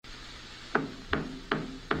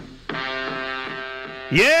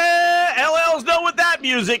Yeah, LLs know what that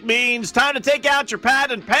music means. Time to take out your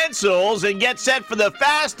pad and pencils and get set for the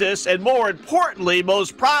fastest and, more importantly,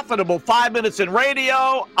 most profitable 5 minutes in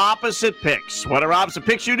radio, Opposite Picks. What are Opposite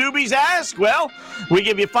Picks, you newbies ask? Well, we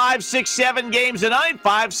give you 5, 6, 7 games a night,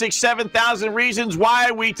 5, 6, 7,000 reasons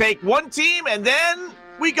why we take one team, and then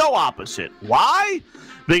we go opposite. Why?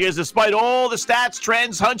 Because despite all the stats,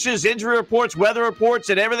 trends, hunches, injury reports, weather reports,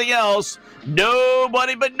 and everything else,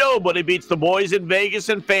 nobody beats the boys in Vegas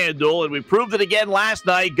and FanDuel, and we proved it again last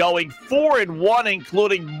night, going 4-1,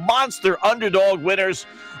 including monster underdog winners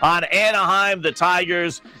on Anaheim, the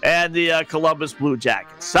Tigers, and the Columbus Blue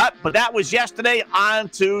Jackets. But that was yesterday. On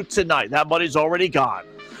to tonight. That money's already gone.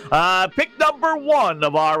 Pick number one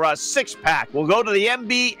of our six-pack. We'll go to the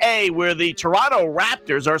NBA, where the Toronto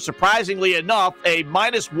Raptors are, surprisingly enough, a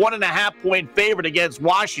minus 1.5-point favorite against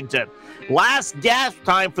Washington. Last gasp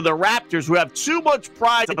time for the Raptors, who have too much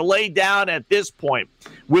pride to lay down at this point.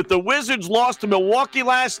 With the Wizards lost to Milwaukee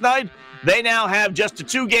last night, they now have just a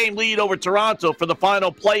 2-game lead over Toronto for the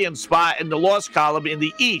final play-in spot in the loss column in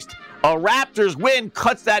the East. A Raptors win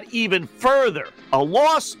cuts that even further. A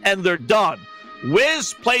loss, and they're done.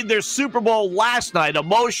 Wiz played their Super Bowl last night,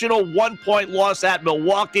 emotional 1-point loss at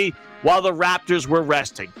Milwaukee while the Raptors were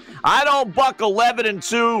resting. I don't buck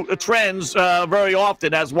 11-2 trends very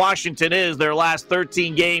often, as Washington is their last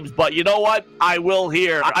 13 games, but you know what? I will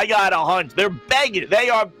here. I got a hunch. They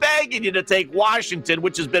are begging you to take Washington,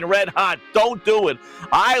 which has been red hot. Don't do it.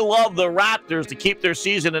 I love the Raptors to keep their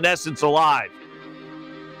season, in essence, alive.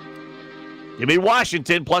 Give me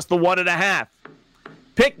Washington plus the 1.5.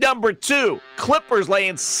 Pick number two, Clippers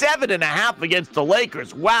laying 7.5 against the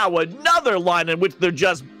Lakers. Wow, another line in which they're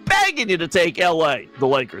just begging you to take L.A., the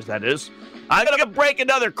Lakers, that is. I'm going to break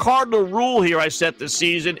another cardinal rule here I set this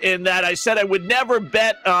season, in that I said I would never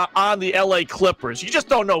bet on the L.A. Clippers. You just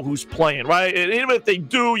don't know who's playing, right? And even if they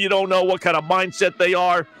do, you don't know what kind of mindset they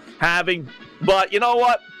are having. But you know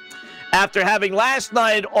what? After having last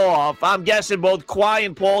night off, I'm guessing both Kawhi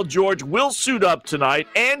and Paul George will suit up tonight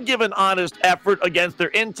and give an honest effort against their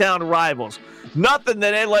in-town rivals. Nothing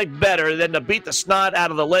that they like better than to beat the snot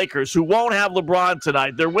out of the Lakers, who won't have LeBron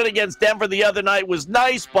tonight. Their win against Denver the other night was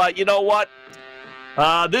nice, but you know what?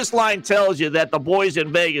 This line tells you that the boys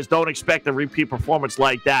in Vegas don't expect a repeat performance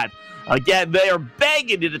like that. Again, they are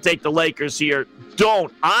begging you to take the Lakers here.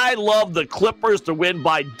 Don't. I love the Clippers to win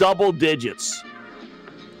by double digits.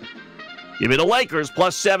 Give me the Lakers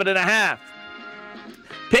plus 7.5.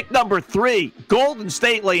 Pick number three, Golden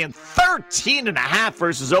State laying 13.5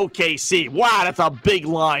 versus OKC. Wow, that's a big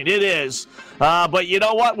line. It is. But you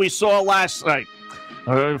know what? We saw last night.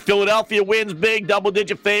 Philadelphia wins big,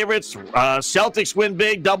 double-digit favorites. Celtics win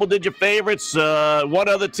big, double-digit favorites. One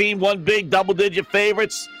other team won big, double-digit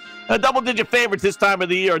favorites. Double-digit favorites this time of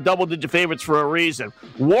the year are double-digit favorites for a reason.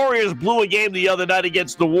 Warriors blew a game the other night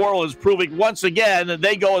against New Orleans, proving once again that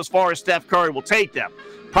they go as far as Steph Curry will take them.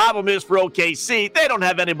 Problem is for OKC, they don't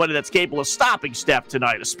have anybody that's capable of stopping Steph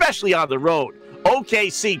tonight, especially on the road.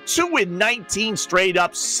 OKC 2-19 straight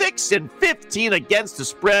up, 6-15 against the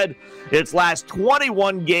spread. Its last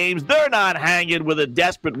 21 games, they're not hanging with a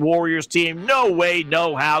desperate Warriors team. No way,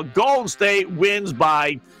 no how. Golden State wins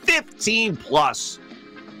by 15 plus.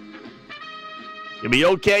 Give me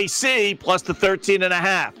OKC plus the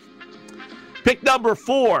 13.5. Pick number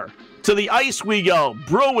four. To the ice we go.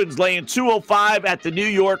 Bruins laying 205 at the New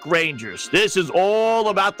York Rangers. This is all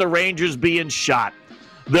about the Rangers being shot.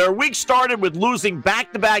 Their week started with losing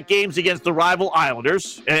back-to-back games against the rival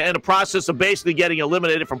Islanders in a process of basically getting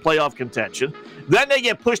eliminated from playoff contention. Then they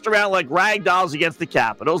get pushed around like rag dolls against the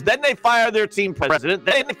Capitals. Then they fire their team president.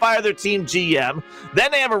 Then they fire their team GM. Then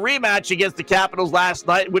they have a rematch against the Capitals last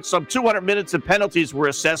night, in which some 200 minutes of penalties were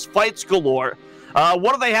assessed, fights galore.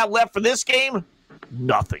 What do they have left for this game?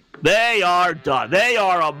 Nothing. They are done. They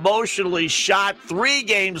are emotionally shot. 3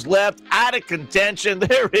 games left, out of contention.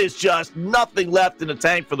 There is just nothing left in the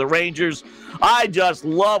tank for the Rangers. I just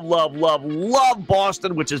love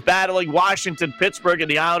Boston, which is battling Washington, Pittsburgh, and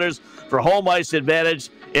the Islanders for home ice advantage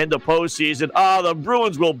in the postseason. The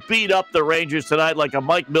Bruins will beat up the Rangers tonight like a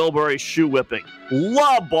Mike Milbury shoe whipping.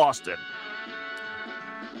 Love Boston.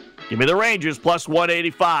 Give me the Rangers plus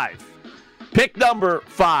 185. Pick number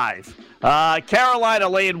 5. Carolina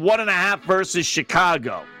laying 1.5 versus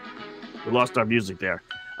Chicago. We lost our music there.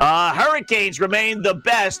 Hurricanes remain the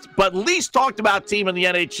best, but least talked about team in the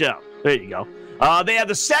NHL. There you go. They have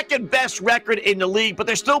the second best record in the league, but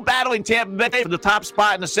they're still battling Tampa Bay for the top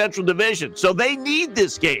spot in the Central Division. So they need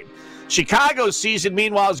this game. Chicago's season,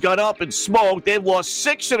 meanwhile, has gone up in smoke. They've lost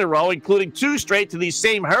 6 in a row, including 2 straight to these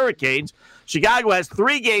same Hurricanes. Chicago has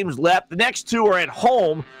 3 games left. The next 2 are at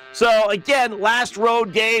home. So, again, last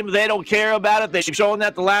road game, they don't care about it. They've shown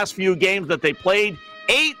that the last few games that they played.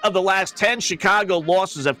 8 of the last 10 Chicago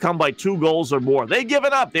losses have come by 2 goals or more. They've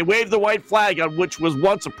given up. They waved the white flag on which was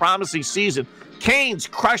once a promising season. Canes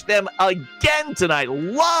crushed them again tonight.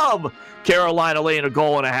 Love Carolina laying a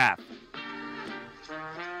goal and a half.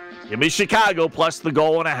 Give me Chicago plus the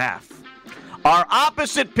goal and a half. Our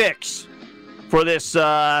opposite picks for this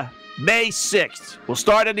May 6th. We'll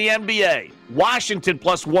start in the NBA. Washington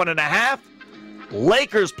plus 1.5.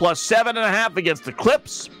 Lakers plus 7.5 against the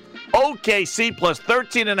Clips. OKC plus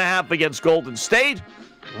 13.5 against Golden State.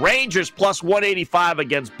 Rangers plus 185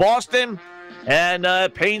 against Boston. And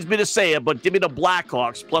it pains me to say it, but give me the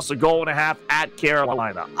Blackhawks plus a goal and a half at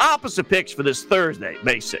Carolina. Opposite picks for this Thursday,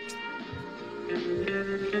 May 6th.